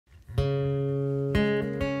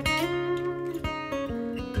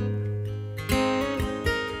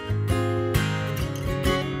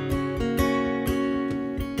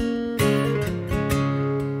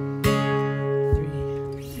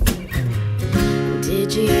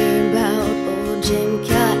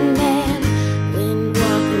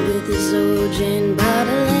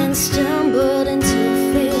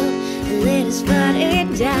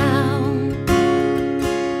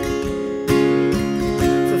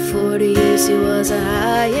40 years he was a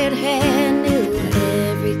hired hand, knew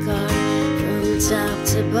every car from top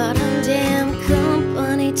to bottom. Damn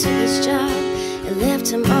company took his job and left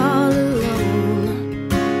him all alone.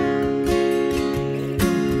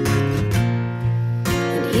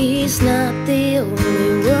 And he's not the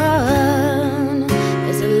only one.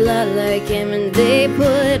 There's a lot like him, and they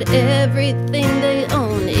put everything they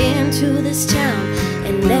own into this town,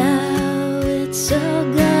 and now it's all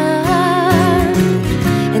gone.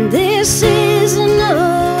 And this is a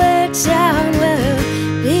nowhere town where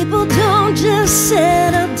people don't just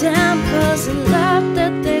settle down, 'cause the love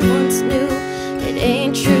that they once knew, it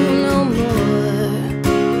ain't true no more.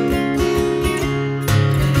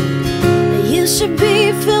 It used to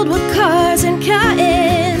be filled with cars and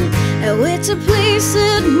cotton, and it's a place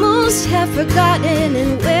that most have forgotten.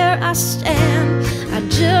 And where I stand, I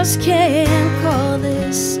just can't call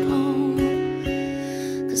this home,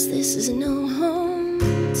 'cause this is no hometown.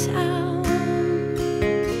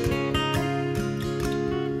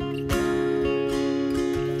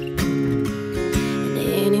 And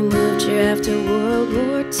then he moved here after World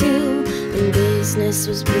War II, when business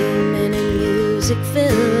was booming and music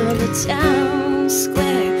filled the town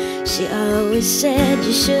square. She always said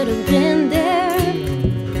you should have been there.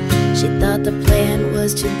 She thought the plan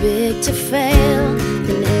was too big to fail.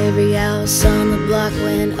 Then every house on the block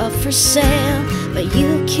went up for sale. But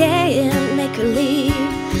you can't make her leave,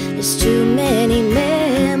 there's too many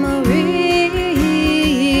memories.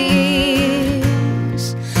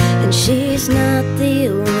 And she's not the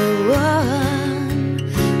only one,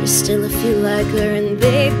 there's still a few like her, and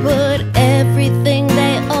they put everything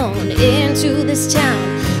they own into this town,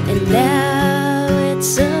 and now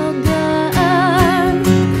it's all gone.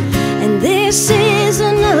 And this is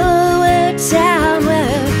a nowhere town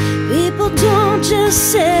where people don't just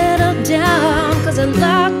settle down, 'cause a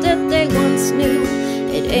lot that they once knew,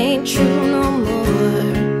 it ain't true no more.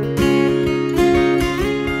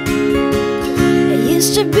 It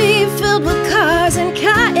used to be filled with cars and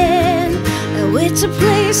cotton, now it's a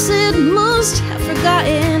place that most have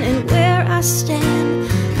forgotten. And where I stand,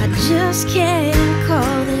 I just can't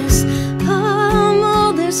call this home. Oh,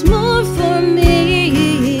 there's more for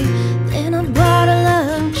me than a bottle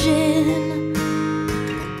of gin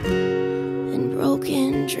and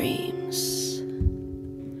broken dreams.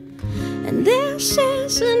 And this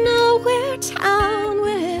is a nowhere town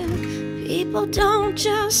where people don't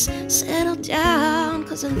just settle down,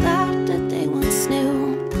 'cause a lot that they once knew,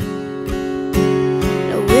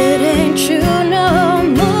 no, it ain't true no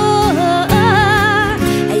more.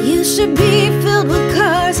 It used to be filled with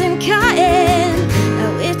cars and cotton,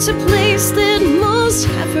 now it's a place that most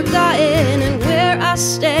have forgotten. And where I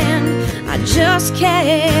stand, I just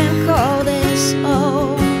can't call this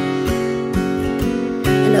home.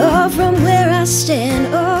 And oh, from where I stand,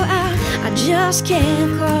 oh, I just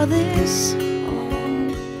can't call this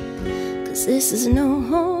home, 'cause this is no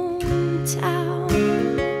hometown.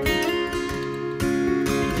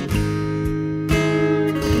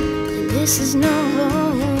 And this is no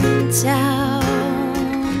hometown.